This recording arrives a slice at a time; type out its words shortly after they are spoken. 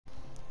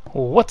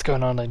What's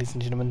going on, ladies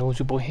and gentlemen,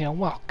 Nioh boy here, and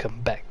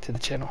welcome back to the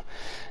channel.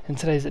 In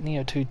today's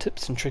Nioh 2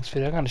 tips and tricks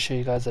video, I'm going to show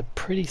you guys a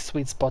pretty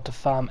sweet spot to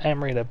farm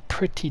Amrita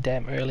pretty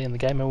damn early in the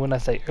game, and when I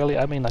say early,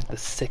 I mean like the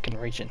second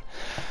region.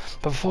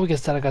 But before we get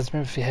started, guys,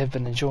 remember if you have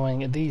been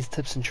enjoying these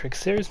tips and tricks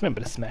series, remember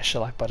to smash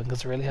the like button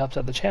because it really helps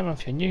out the channel.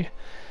 If you're new,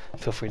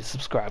 feel free to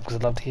subscribe because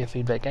I'd love to hear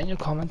feedback and your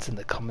comments in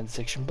the comment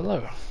section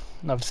below.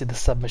 And obviously the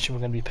submission we're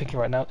going to be picking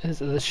right now is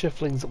the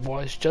Shiftling's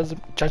Wise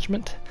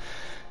Judgment.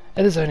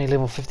 It is only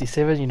level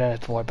 57, you don't have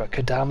to worry about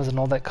Kodamas and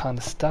all that kind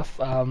of stuff.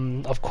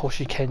 Of course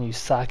you can use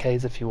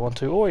Sakes if you want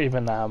to, or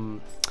even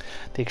the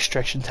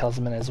Extraction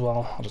Talisman as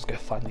well. I'll just go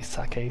find these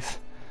Sakes.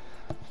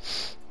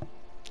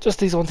 Just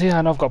these ones here,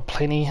 I know I've got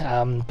plenty,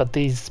 but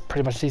these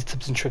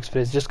tips and tricks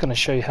videos are just going to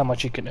show you how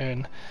much you can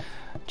earn,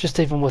 just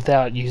even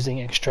without using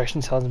Extraction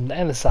Talisman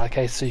and the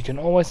Sakes, so you can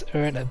always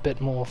earn a bit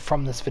more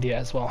from this video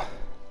as well.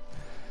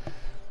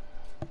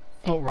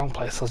 Oh, wrong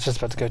place, I was just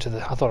about to go to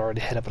the, I thought I already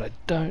had it, but I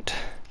don't.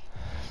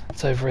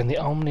 It's over in the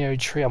Nioh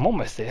tree. I'm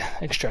almost there.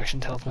 Extraction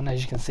Talisman,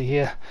 as you can see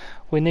here.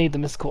 We need the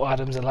mystical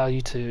items that allow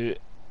you to,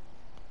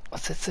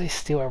 let's say,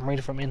 steal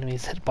Amrita from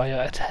enemies hit by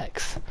your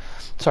attacks.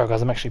 Sorry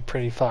guys, I'm actually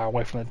pretty far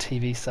away from the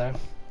TV, so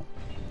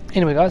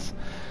anyway guys,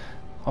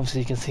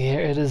 obviously you can see here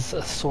it is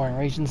a soaring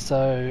region,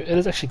 so it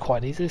is actually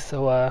quite easy.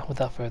 So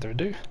without further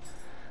ado,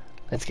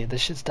 let's get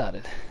this shit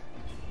started.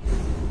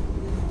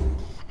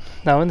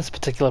 Now in this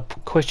particular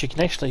quest you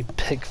can actually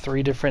pick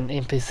 3 different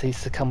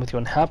NPCs to come with you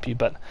and help you,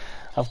 but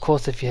of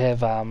course if you have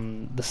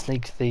the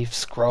Sneak Thief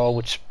scroll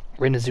which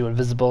renders you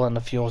invisible, and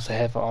if you also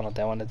have, oh not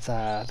that one, it's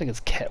I think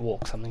it's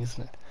Catwalk something,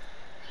 isn't it?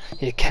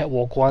 Yeah,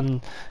 Catwalk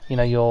 1, you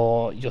know,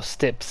 your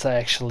steps are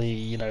actually,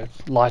 you know,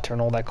 lighter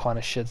and all that kind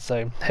of shit,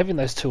 so having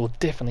those 2 will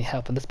definitely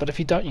help in this, but if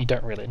you don't, you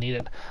don't really need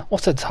it.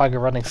 Also Tiger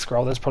Running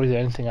Scroll, that's probably the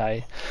only thing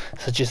I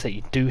suggest that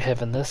you do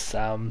have in this.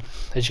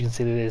 As you can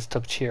see there's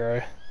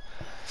Tokchiro.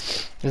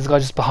 There's a guy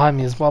just behind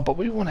me as well, but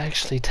we want to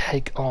actually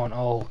take on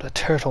the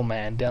turtle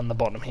man down the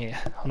bottom here.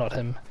 Oh, not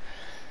him.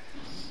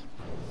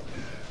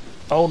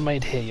 Old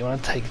mate here, you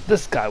want to take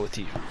this guy with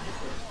you.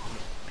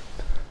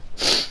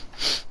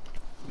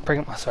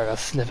 Bring him, sorry I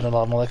was sniffing a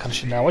lot and all that kind of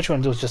shit. Now what you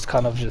want to do is just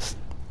kind of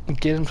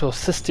get him to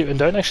assist you, and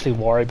don't actually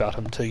worry about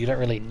him too. You don't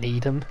really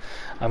need him.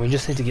 You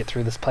just need to get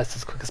through this place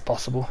as quick as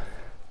possible.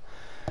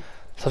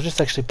 So I've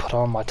just actually put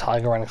on my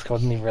Tiger Running Scroll.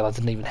 I didn't even realise I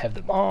didn't even have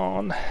them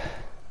on.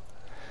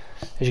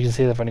 As you can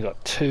see, they've only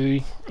got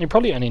 2. You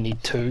probably only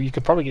need 2. You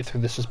could probably get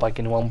through this just by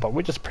getting 1, but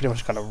we're just pretty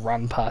much going to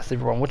run past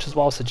everyone, which is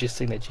why I was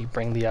suggesting that you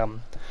bring the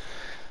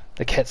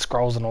cat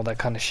scrolls and all that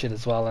kind of shit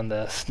as well, and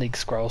the sneak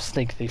scrolls,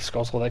 sneak thief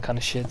scrolls, all that kind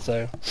of shit.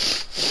 So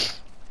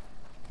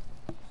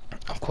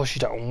of course you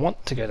don't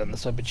want to go down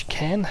this way, but you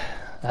can.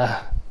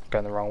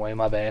 Going the wrong way,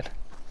 my bad.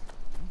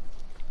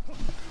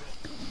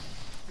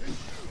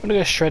 I'm gonna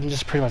go straight and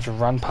just pretty much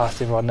run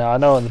past everyone. Now I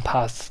know in the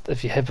past,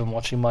 if you have been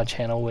watching my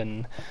channel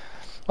and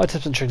my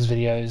tips and tricks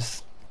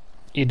videos,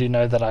 you do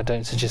know that I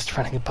don't suggest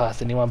running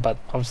past anyone, but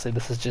obviously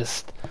this is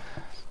just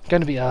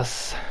going to be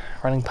us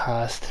running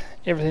past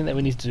everything that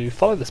we need to do.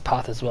 Follow this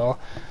path as well.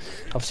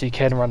 Obviously you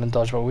can run and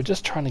dodge, but we're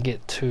just trying to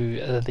get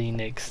to the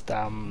next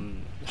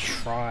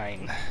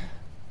shrine.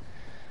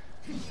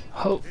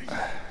 Oh,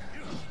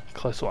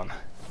 close one.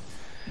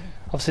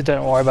 Obviously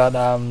don't worry about the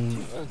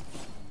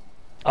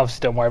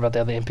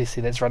other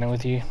NPC that's running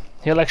with you.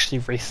 He'll actually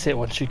reset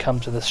once you come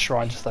to this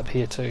shrine just up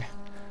here too.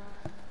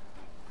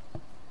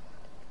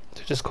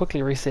 So just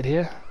quickly reset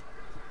here,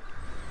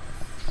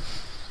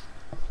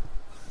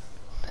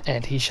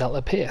 and he shall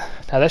appear.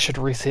 Now that should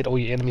reset all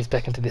your enemies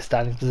back into their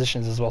starting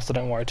positions as well, so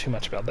don't worry too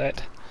much about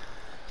that.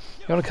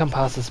 You want to come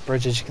past this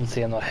bridge. As you can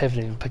see, I haven't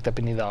even picked up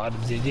any of the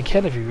items yet. You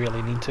can if you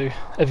really need to.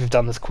 If you've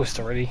done this quest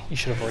already, you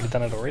should have already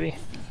done it already.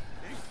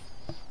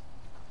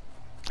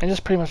 And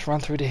just pretty much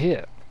run through to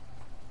here.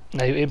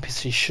 Now your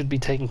NPC should be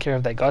taking care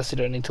of that guy, so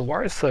you don't need to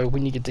worry. So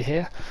when you get to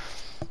here,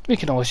 you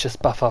can always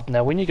just buff up.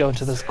 Now when you go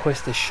into this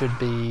quest, there should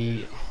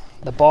be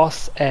the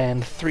boss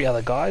and 3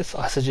 other guys.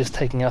 I suggest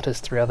taking out his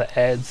 3 other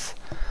ads.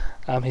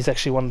 He's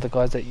actually one of the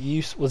guys that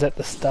was at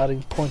the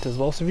starting point as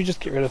well, so if you just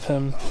get rid of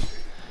him,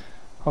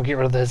 I'll get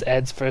rid of his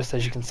ads first.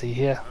 As you can see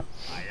here,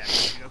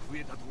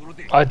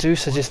 I do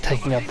suggest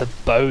taking out the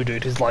bow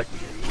dude who's like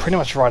pretty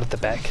much right at the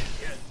back.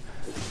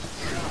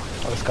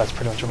 Oh, this guy's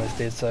pretty much almost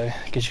dead, so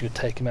I guess you could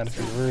take him out if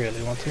you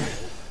really want to.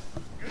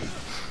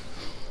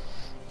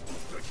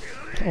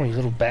 Oh, you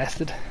little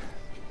bastard.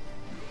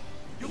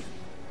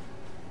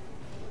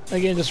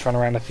 Again, just run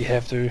around if you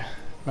have to.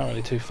 Not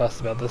really too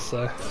fussed about this,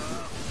 so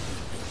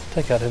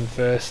take out him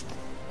first.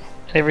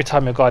 And every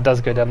time your guy does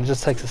go down, it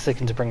just takes a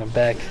second to bring him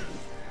back.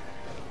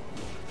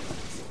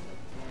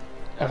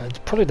 It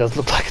probably does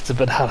look like it's a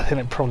bit harder than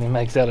it probably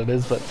makes out it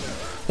is, but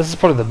this is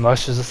probably the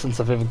most resistance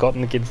I've ever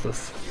gotten against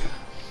this.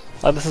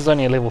 Like, this is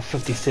only a level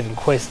 57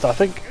 quest. I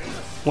think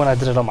when I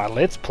did it on my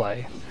Let's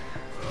Play,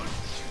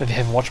 if you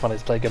haven't watched my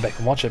Let's Play, go back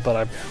and watch it, but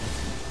I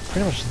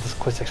pretty much did this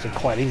quest actually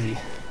quite easy.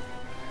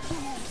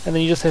 And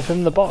then you just have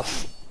him the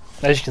boss.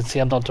 As you can see,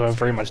 I'm not doing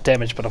very much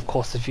damage, but of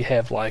course if you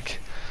have like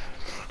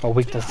or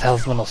weakness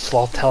talisman or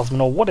sloth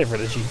talisman or whatever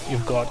it is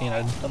you've got, you know,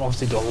 and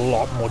obviously do a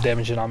lot more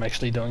damage than I'm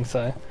actually doing.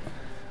 So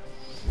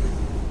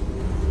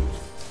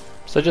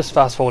just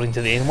fast forwarding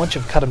to the end, once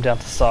you've cut them down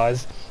to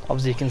size,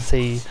 obviously you can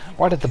see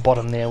right at the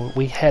bottom there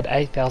we had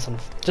 8,000,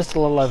 just a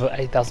little over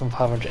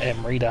 8,500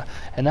 Amrita,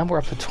 and now we're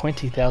up to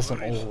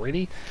 20,000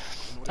 already.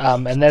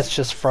 And that's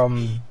just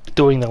from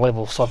doing the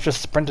level. So I've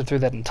just sprinted through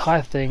that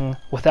entire thing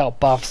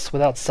without buffs,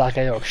 without sake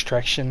or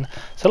extraction.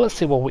 So let's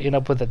see what we end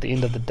up with at the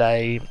end of the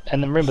day.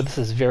 And then remember, this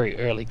is very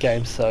early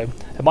game, so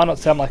it might not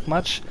sound like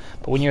much,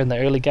 but when you're in the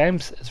early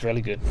games, it's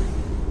really good.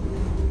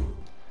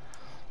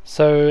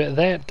 So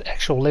that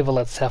actual level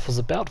itself was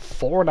about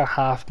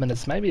 4.5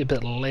 minutes, maybe a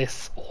bit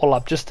less, all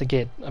up just to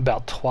get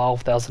about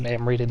 12,000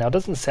 Amrita. Now it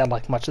doesn't sound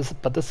like much,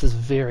 but this is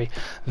very,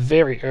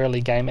 very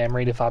early game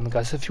Amrita farming,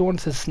 guys. So if you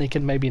wanted to sneak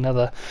in maybe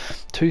another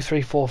 2,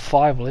 3, 4,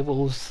 5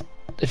 levels,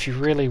 if you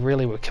really,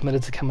 really were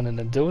committed to coming in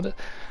and doing it,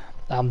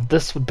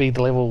 this would be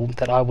the level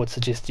that I would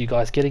suggest you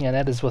guys getting, and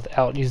that is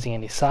without using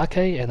any sake,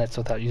 and that's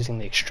without using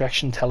the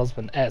extraction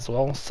talisman as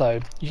well. So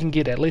you can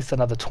get at least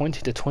another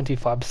 20 to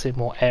 25%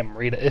 more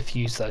Amrita if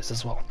you use those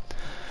as well.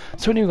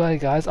 So anyway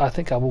guys, I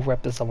think I will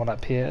wrap this one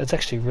up here. It's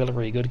actually really,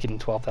 really good getting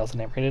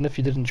 12,000 Amrita, and if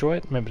you did enjoy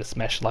it, remember to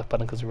smash the like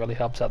button because it really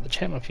helps out the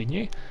channel. If you're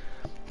new,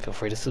 feel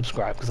free to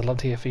subscribe because I'd love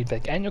to hear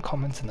feedback and your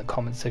comments in the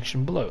comment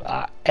section below.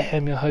 I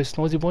am your host,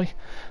 Noisy Boy.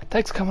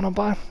 Thanks for coming on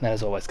by, and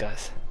as always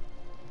guys,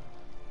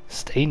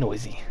 stay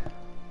noisy.